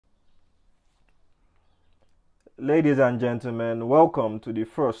Ladies and gentlemen, welcome to the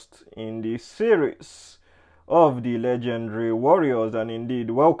first in the series of the legendary warriors, and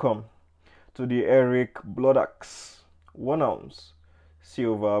indeed welcome to the Eric Bloodaxe 1oz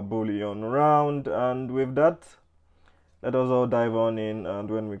silver bullion round. And with that, let us all dive on in, and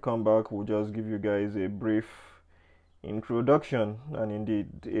when we come back we'll just give you guys a brief introduction and indeed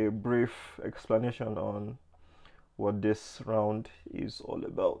a brief explanation on what this round is all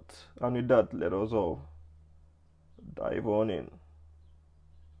about. And with that, let us all dive on in.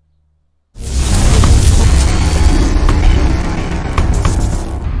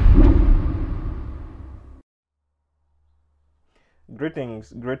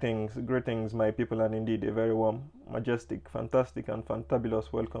 Greetings, my people, and indeed a very warm, majestic, fantastic, and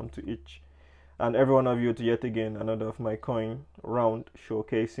fantabulous welcome to each and every one of you to yet again another of my coin round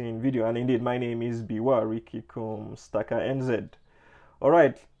showcasing video. And indeed, my name is Biwa Rikikum Stacker NZ.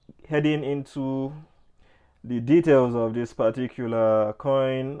 Alright, heading into the details of this particular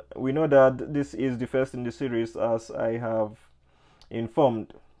coin. We know that this is the first in the series, as I have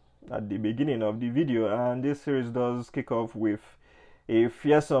informed at the beginning of the video, and this series does kick off with a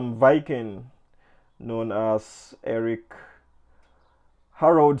fearsome Viking known as Eric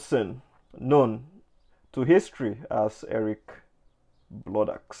Haraldson, known to history as Eric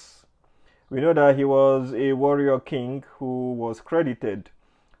Bloodaxe. We know that he was a warrior king who was credited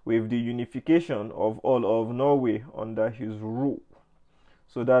with the unification of all of Norway under his rule.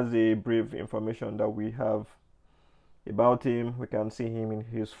 So that's a brief information that we have about him. We can see him in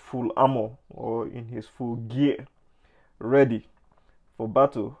his full armor or in his full gear, ready for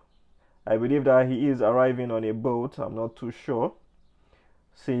battle. I believe that he is arriving on a boat. I'm not too sure.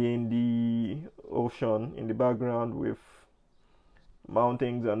 Seeing the ocean in the background with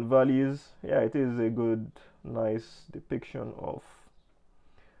mountains and valleys. Yeah, it is a good, nice depiction of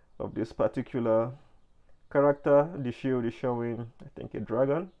this particular character. The shield is showing, I think, a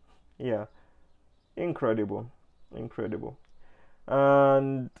dragon. Yeah, incredible.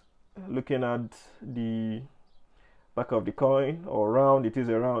 And looking at the back of the coin, or round, it is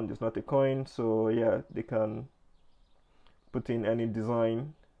a round, it's not a coin, so yeah, they can put in any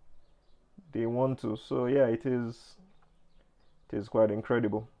design they want to. So yeah, it is quite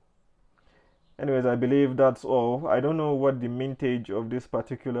incredible. Anyways, I believe that's all. I don't know what the mintage of this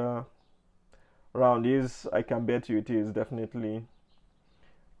particular round is. I can bet you it is definitely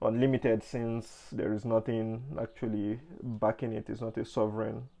unlimited, since there is nothing actually backing it. It's not a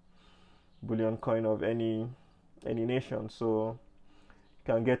sovereign bullion coin of any nation, so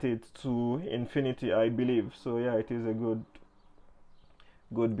you can get it to infinity, I believe. So yeah, it is a good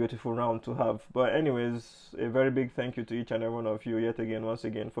beautiful round to have. But anyways, a very big thank you to each and every one of you once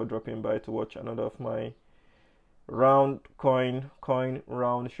again for dropping by to watch another of my round coin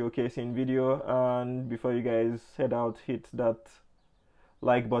round showcasing video. And before you guys head out, hit that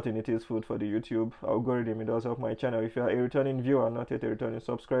like button. It is food for the YouTube algorithm. It does help my channel. If you are a returning viewer, not yet a returning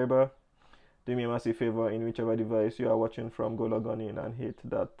subscriber, do me a massive favor. In whichever device you are watching from, go log on in and hit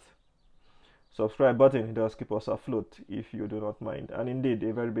that subscribe button. It does keep us afloat, if you do not mind. And indeed,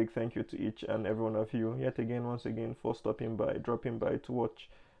 a very big thank you to each and every one of you once again for stopping by, dropping by to watch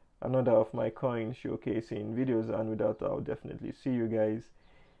another of my coin showcasing videos. And with that, I'll definitely see you guys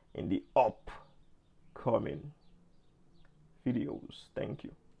in the upcoming videos. Thank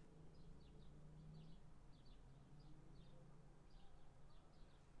you.